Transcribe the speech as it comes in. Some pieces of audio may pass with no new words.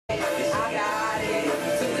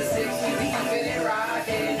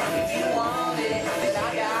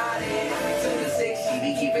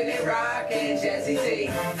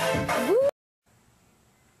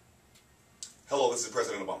this is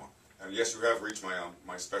President Obama. And yes, you have reached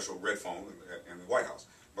my special red phone in the White House.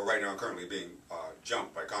 But right now I'm currently being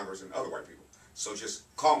jumped by Congress and other white people. So just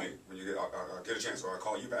call me when you get a chance, or I'll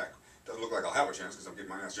call you back. Doesn't look like I'll have a chance because I'm getting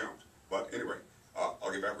my ass jumped. But anyway,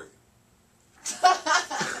 I'll get back with you.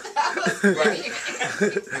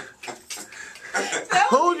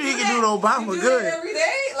 Told you he can do the Obama you good. Do it every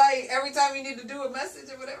day? Like every time you need to do a message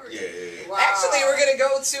or whatever? Yeah. Wow. Actually, we're going to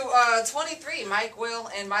go to 23, Mike Will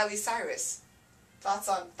and Miley Cyrus. Thoughts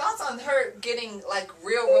on her getting like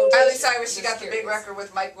real rotation. Miley Cyrus, she got the big record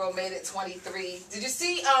with Mike Will, made it 23. Did you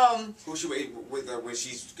see who she with when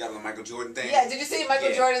she's got a Michael Jordan thing? Yeah, did you see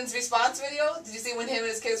Michael Jordan's response video? Did you see when him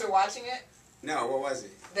and his kids were watching it? No, what was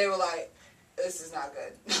it? They were like, "This is not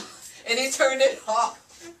good," and he turned it off.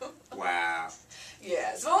 Wow.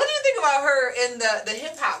 Yeah. So, what do you think about her in the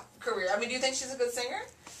hip hop career? I mean, do you think she's a good singer?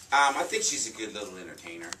 I think she's a good little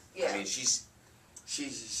entertainer. Yeah. I mean, she's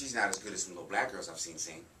not as good as some little black girls I've seen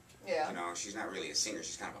sing. Yeah. You know, she's not really a singer.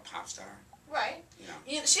 She's kind of a pop star. Right. You know.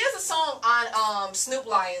 She has a song on Snoop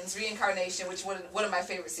Lions' Reincarnation, which is one of my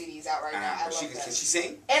favorite CDs out right now. I love that. Can she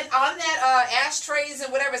sing? And on that Ashtrays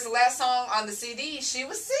and whatever, it's the last song on the CD, she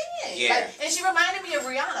was singing. Yeah. Like, and she reminded me of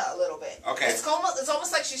Rihanna a little bit. Okay. It's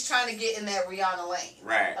almost like she's trying to get in that Rihanna lane.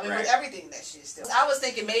 Right. I mean, with everything that she's doing. I was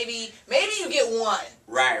thinking maybe you get one.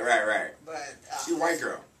 Right. But she's a white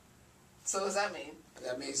girl. So what does that mean?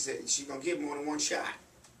 That means that she's gonna get more than one shot.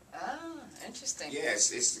 Ah, interesting.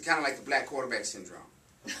 Yes, it's kind of like the black quarterback syndrome.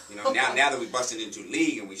 You know, now that we busted into the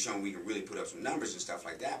league and we shown we can really put up some numbers and stuff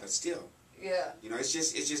like that, but still. Yeah. You know, it's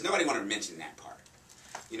just nobody want to mention that part.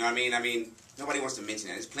 You know what I mean? I mean, nobody wants to mention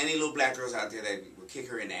that. There's plenty of little black girls out there that will kick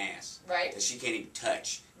her in the ass. Right. That she can't even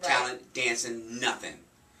touch. Right. Talent, dancing, nothing.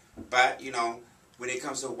 But, you know, when it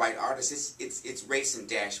comes to white artists, it's race and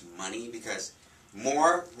dash money, because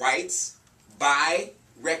more whites buy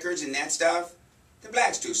records and that stuff than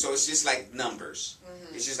blacks do. So it's just like numbers.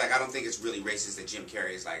 Mm-hmm. It's just like, I don't think it's really racist that Jim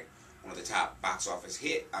Carrey is like one of the top box office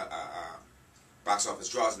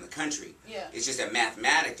draws in the country. Yeah. It's just that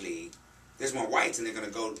mathematically, there's more whites, and they're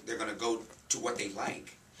gonna go to what they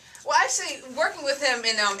like. Well, actually, working with him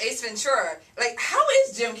in Ace Ventura, like, how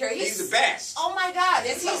is Jim Carrey? He's the best. Oh my God,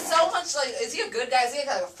 is he so much like? Is he a good guy? Is he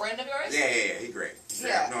like a friend of yours? Yeah, he's great.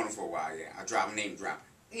 Yeah, I've known him for a while. Yeah, I name dropping.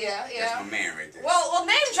 Yeah. That's my man right there. Well,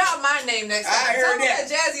 name drop my name next time. I heard that.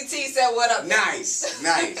 Jazzy T said, "What up?" Nice.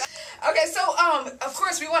 Okay, so of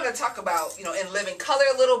course we want to talk about In Living Color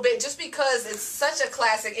a little bit, just because it's such a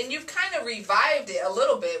classic, and you've kind of revived it a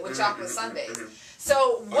little bit with Chocolate Sundays.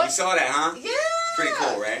 So what? You saw that, huh? Yeah. It's pretty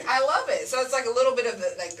cool, right? I love it. So it's like a little bit of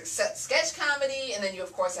the sketch comedy, and then you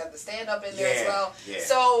of course have the stand up in there as well. Yeah.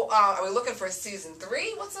 So are we looking for season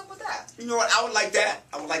 3? What's up with that? You know what? I would like that.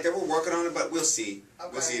 We're working on it, but we'll see.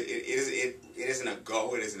 Okay. We'll see. It isn't a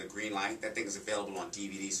go. It isn't a green light. That thing is available on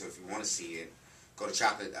DVD. So if you want to see it, go to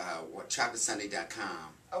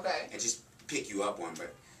chocolatesunday.com. Okay. And just pick you up one.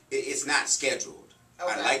 But it's not scheduled.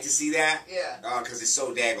 Okay. I'd like to see that. Yeah. Because it's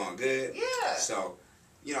so daggone good. Yeah. So,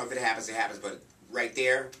 if it happens, it happens. But right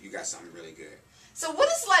there, you got something really good. So what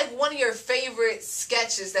is like one of your favorite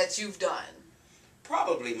sketches that you've done?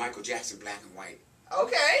 Probably Michael Jackson, Black and White.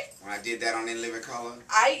 Okay. When I did that on In Living Color.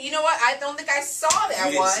 You know what? I don't think I saw that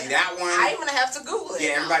one. You didn't see that one? I'm gonna have to Google it.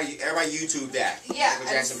 Yeah, everybody YouTube that. Yeah.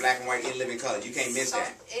 Michael Jackson, Black and White, In Living Color. You can't miss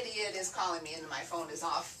that. Idiot is calling me and my phone is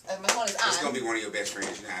off. My phone is on. It's gonna be one of your best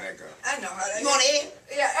friends. You know how that goes. I know how that goes. You want in?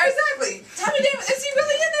 Yeah, exactly. Tommy Davis, is he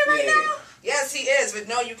really in there right now? Yes, he is. But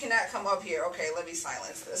no, you cannot come up here. Okay, let me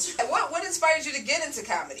silence this. What inspired you to get into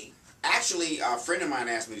comedy? Actually, a friend of mine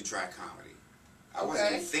asked me to try comedy. I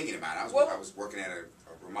wasn't even thinking about it. I was working at a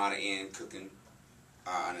Ramada Inn, cooking,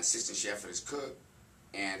 an assistant chef for this cook,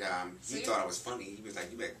 and he thought I was funny. He was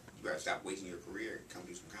like, you better stop wasting your career and come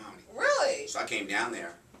do some comedy. Really? So I came down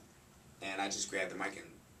there, and I just grabbed the mic,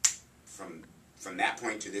 and from that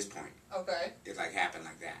point to this point, it like happened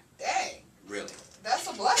like that. Dang. Really. That's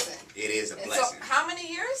a blessing. It is a blessing. So how many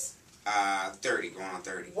years? 30, going on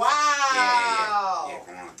 30. Wow. Yeah,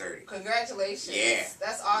 going on 30. Congratulations. Yeah.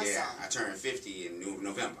 That's awesome. Yeah, I turned 50 in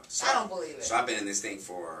November. So, I don't believe it. So I've been in this thing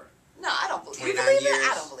for No, I don't believe 29 years. years.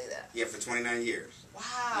 I don't believe that. Yeah, for 29 years. Wow.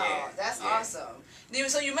 Yeah. That's awesome.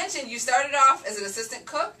 So you mentioned you started off as an assistant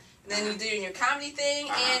cook, and then you did your comedy thing,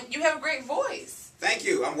 and you have a great voice. Thank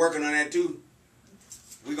you. I'm working on that too.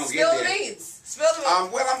 We're gonna Spill get there. the beans. Spill the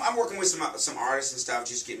beans. Well, I'm working with some artists and stuff,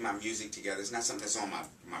 just getting my music together. It's not something that's on my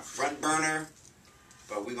front burner,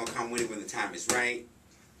 but we're gonna come with it when the time is right,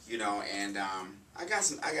 And I got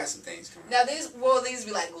some things coming. Now will these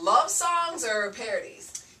be like love songs or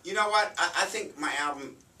parodies? You know what? I think my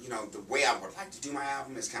album you know, the way I would like to do my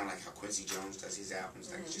album is kind of like how Quincy Jones does his albums.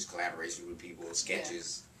 Like, it's just collaboration with people,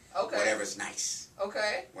 sketches, whatever's nice.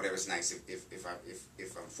 Okay. Whatever's nice. If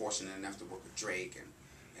I'm fortunate enough to work with Drake and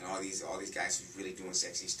all these guys who's really doing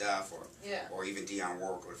sexy stuff, or even Dionne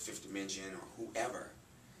Warwick or Fifth Dimension or whoever,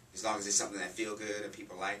 as long as it's something that feel good and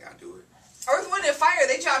people like, I'll do it. Earth, Wind and Fire,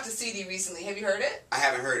 they dropped a CD recently. Have you heard it? I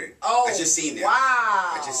haven't heard it. Oh, I just seen them. Wow.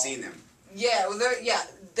 I just seen them. Yeah, well,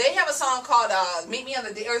 they have a song called "Meet Me on the,"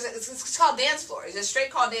 or it's called Dance Floor. It's just straight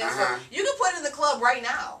called Dance Floor. You can put it in the club right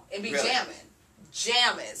now and be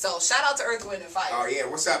jamming. So shout out to Earth, Wind and Fire. Oh yeah,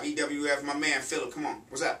 what's up, EWF? My man Philip, come on,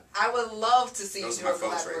 what's up? I would love to see you do a right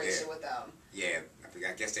collaboration with them. Yeah,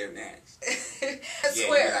 I guess they're next. I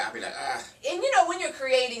swear. I'll be like, ah. And you know when you're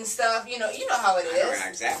creating stuff, you know how it is. I know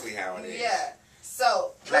exactly how it is. Yeah.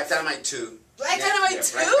 So Black Dynamite 2. Black Dynamite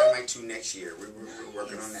 2? Black Dynamite 2 next year. We're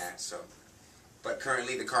working on that. So, but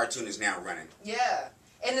currently the cartoon is now running. Yeah.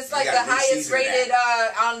 And it's like the highest rated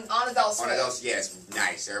on Adult Swim. On Adult, yeah, it's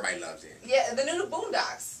nice. Everybody loves it. Yeah, the new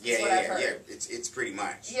Boondocks. Yeah. It's pretty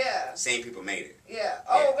much. Yeah. Same people made it. Yeah.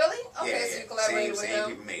 Oh, really? Okay, yeah. So you collaborated with them. Same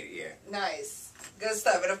people made it. Yeah. Nice. Good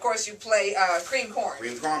stuff. And of course, you play Cream Corn.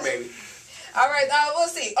 Cream Corn, baby. All right. We'll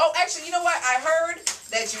see. Oh, actually, you know what? I heard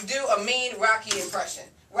that you do a mean Rocky impression.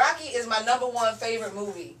 Rocky is my #1 favorite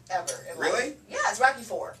movie ever. Really? Yeah, it's Rocky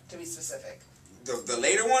 4 to be specific. The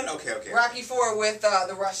later one? Okay. Rocky 4 with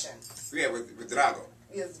the Russian. Yeah, with Drago.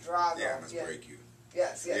 Yes, Drago. Yeah, I must break you.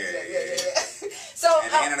 Yes. So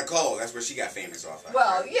and Anna Nicole, that's where she got famous off of.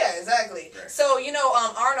 Well, yeah, exactly. Right. So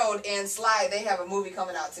Arnold and Sly, they have a movie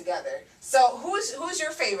coming out together. So who's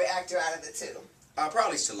your favorite actor out of the two?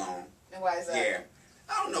 Probably Stallone. And why is that? Yeah.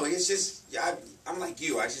 I don't know. It's just I'm like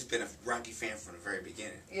you. I've just been a Rocky fan from the very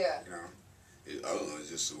beginning. Yeah. You know. I don't know. It's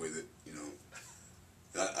just the way that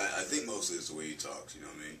I think mostly it's the way he talks. You know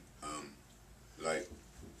what I mean? Like,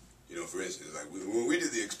 for instance, like when we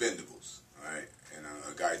did the Expendables, all right, and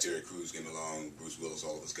a guy Terry Crews came along, Bruce Willis,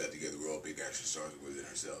 all of us got together. We're all big action stars within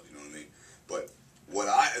ourselves. You know what I mean? But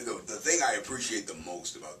the thing I appreciate the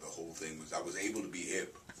most about the whole thing was I was able to be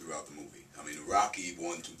hip throughout the movie. I mean, Rocky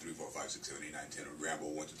 1, 2, 3, 4, 5, 6, 7, 8, 9, 10, or Rambo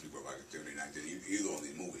 1, 2, 3, 4, 5, 6, 7, 8, 9, 10. Either one of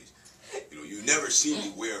these movies, you never see me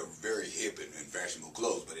wear very hip and fashionable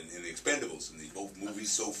clothes. But in the Expendables, in these both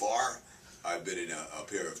movies so far, I've been in a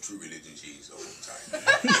pair of True Religion jeans the whole time.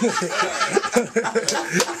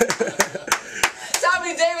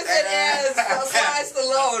 Tommy Davidson as Sly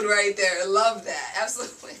Stallone right there. Love that.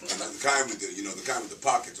 Absolutely. The kind with the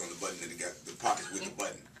pockets on the button, and it got the pockets with the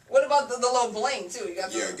button. What about the little bling too? You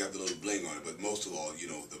got it got the little bling on it, but most of all,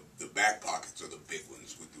 the back pockets are the big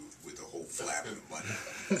ones with the whole flap and the button.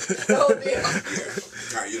 Oh dear.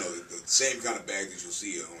 Yeah, the same kind of bag that you'll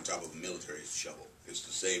see on top of a military shovel. It's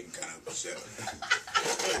the same kind of setup.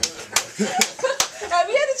 Have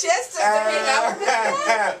you had a chance to hang out with this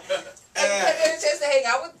guy? Have you had a chance to hang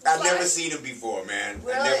out with Sly? I've never seen him before, man.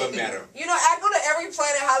 Really? I never met him. I go to every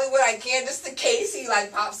Planet Hollywood I can just in case he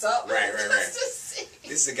pops up. Right. Just to see.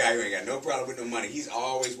 This is a guy who ain't got no problem with no money. He's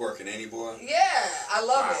always working, ain't he, boy? Yeah, I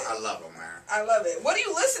love it. I love him, man. I love it. What are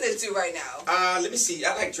you listening to right now? Let me see.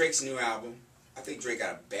 I like Drake's new album. I think Drake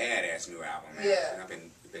got a badass new album, man. Yeah. And I've been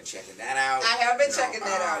checking that out. I have been checking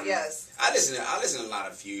that out. Yes. I listen to a lot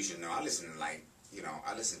of fusion though. I listen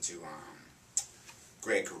to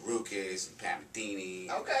Greg Carrucas and Pat Metheny.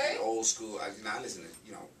 Okay. And old school. I listen to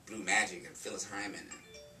Blue Magic and Phyllis Hyman.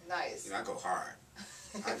 And, nice. I go hard.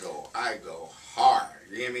 I go hard.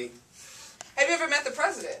 You hear me? Have you ever met the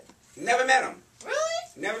president? Never met him. Really?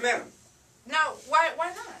 Never met him. Now, why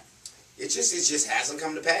not? It just hasn't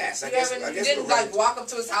come to pass. I You guess didn't walk up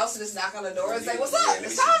to his house and just knock on the door and say, "What's up?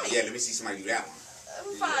 It's Tommy." Yeah, let me see somebody do that one. Let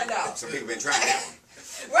me find out. Some people been trying that one.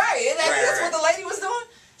 Right, and that's what the lady was doing.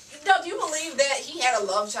 No, do you believe that he had a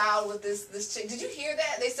love child with this chick? Did you hear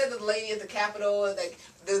that? They said that the lady at the Capitol,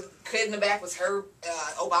 the kid in the back was her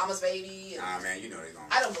Obama's baby. Nah, man, they're gonna.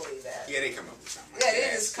 I don't believe that. Yeah, they come up with something. Yeah,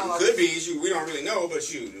 they just come up. Could be. We don't really know, but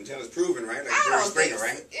until it's proven, right? Like Jerry Springer,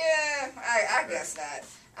 right? Yeah, I guess not.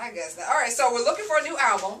 All right, so we're looking for a new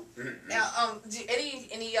album. Mm-hmm. Now,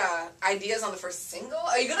 any ideas on the first single?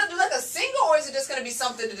 Are you gonna do a single, or is it just gonna be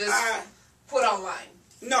something to just put online?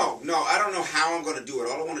 No, I don't know how I'm gonna do it.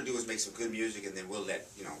 All I want to do is make some good music, and then we'll let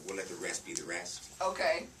the rest be the rest.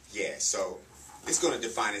 Okay. Yeah, so it's gonna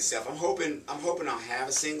define itself. I'm hoping I'll have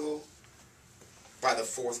a single by the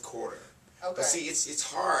fourth quarter. Okay. But see, it's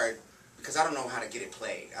hard because I don't know how to get it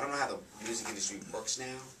played. I don't know how the music industry works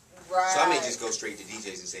now. Right. So I may just go straight to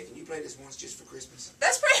DJs and say, "Can you play this once just for Christmas?"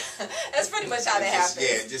 That's pretty much how that happens.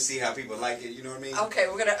 Yeah, just see how people like it. You know what I mean? Okay,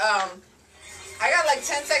 we're gonna I got like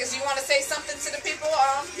 10 seconds. You want to say something to the people?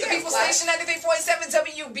 The people station 93.7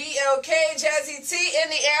 WBLK, Jazzy T in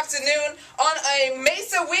the afternoon on a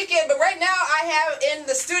Mesa weekend. But right now I have in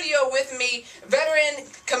the studio with me veteran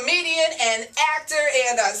comedian and actor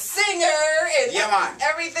and a singer and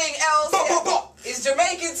everything else. Is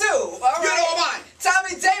Jamaican too. All right.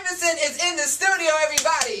 Tommy Davidson is in the studio,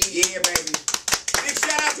 everybody. Yeah, baby. Big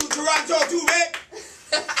shout out to Toronto too, man.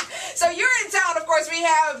 So you're in town, of course. We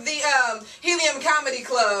have the Helium Comedy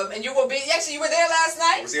Club, and you will be. Actually, you were there last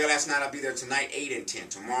night. I was there last night. I'll be there tonight, 8 and 10.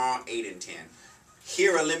 Tomorrow, 8 and 10.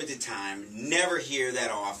 Here a limited time. Never hear that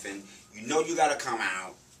often. You know you got to come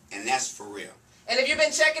out, and that's for real. And if you've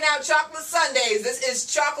been checking out Chocolate Sundays, this is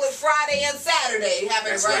Chocolate Friday and Saturday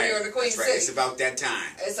happening here in the Queen City. It's about that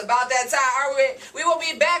time. It's about that time. All right, we will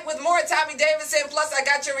be back with more Tommy Davidson. Plus, I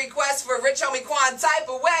got your request for Rich Homie Quan Type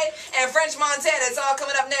Away and French Montana. It's all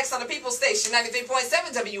coming up next on the People's Station,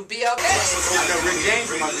 93.7 WBLK. I know Rick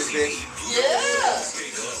James from up this bitch.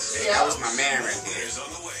 Yeah. That was my man right there.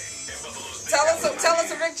 Tell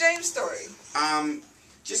us a Rick James story.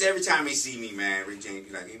 Just every time he see me, man, Rick James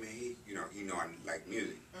be like, hey man, he know I like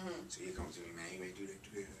music. So he comes to me, man, hey man, do that.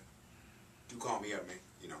 Do call me up, man.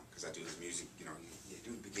 Because I do this music, do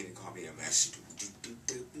the beginning, call me up, man.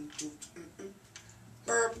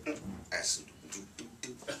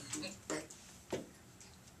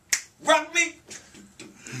 Rock me.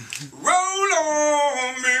 Roll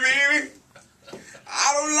on me, baby.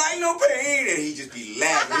 I don't like no pain. And he just be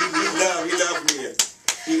laughing. He loved me.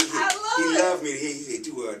 He loved me. He said, do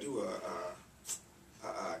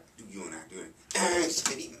you and I do it.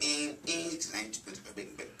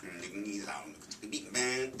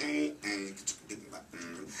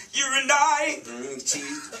 You and I,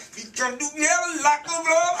 we come together like a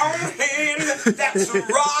glove on hand. That's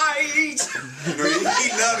right. He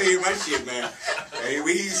loved hearing my shit, man. Hey,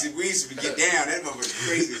 we used to get down. That motherfucker was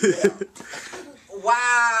crazy as hell.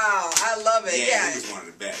 Wow, I love it. Yeah, he was one of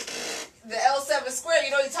the best. The L7 Square,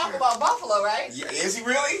 you talk about Buffalo, right? Yeah, is he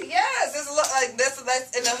really? Yes, that's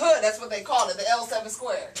in the hood. That's what they call it, the L7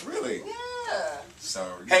 Square. Really? Yeah. So,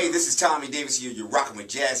 hey, this is Tommy Davis here. You're rocking with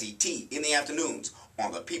Jazzy T in the afternoons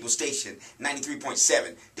on the People's Station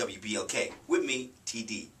 93.7 WBLK with me,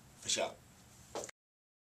 TD, for sure.